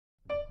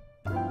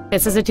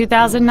This is a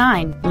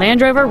 2009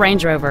 Land Rover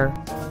Range Rover.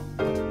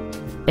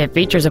 It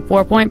features a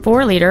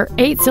 4.4-liter,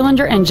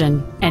 8-cylinder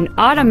engine, an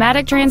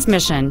automatic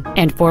transmission,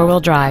 and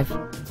 4-wheel drive.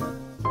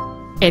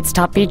 Its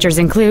top features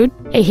include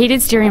a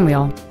heated steering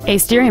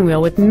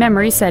wheel with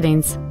memory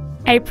settings,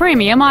 a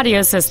premium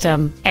audio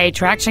system, a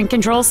traction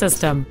control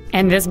system,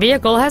 and this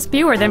vehicle has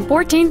fewer than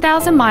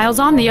 14,000 miles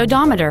on the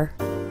odometer.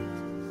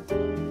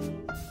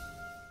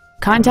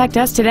 Contact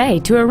us today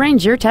to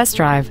arrange your test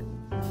drive.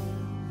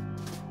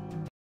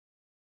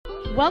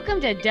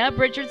 Welcome to Dub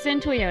Richardson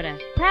Toyota,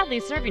 proudly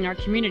serving our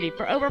community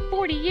for over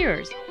 40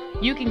 years.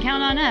 You can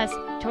count on us.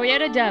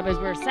 Toyota Dub is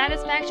where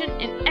satisfaction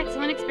and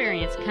excellent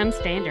experience come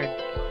standard.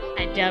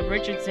 At Dub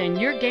Richardson,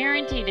 you're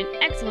guaranteed an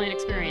excellent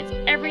experience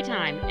every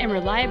time, and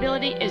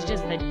reliability is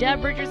just the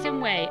Dub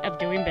Richardson way of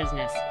doing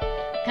business.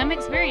 Come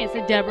experience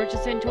the Dub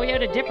Richardson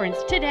Toyota difference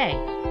today.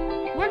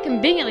 We're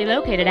conveniently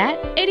located at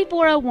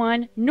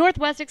 8401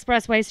 Northwest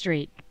Expressway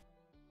Street.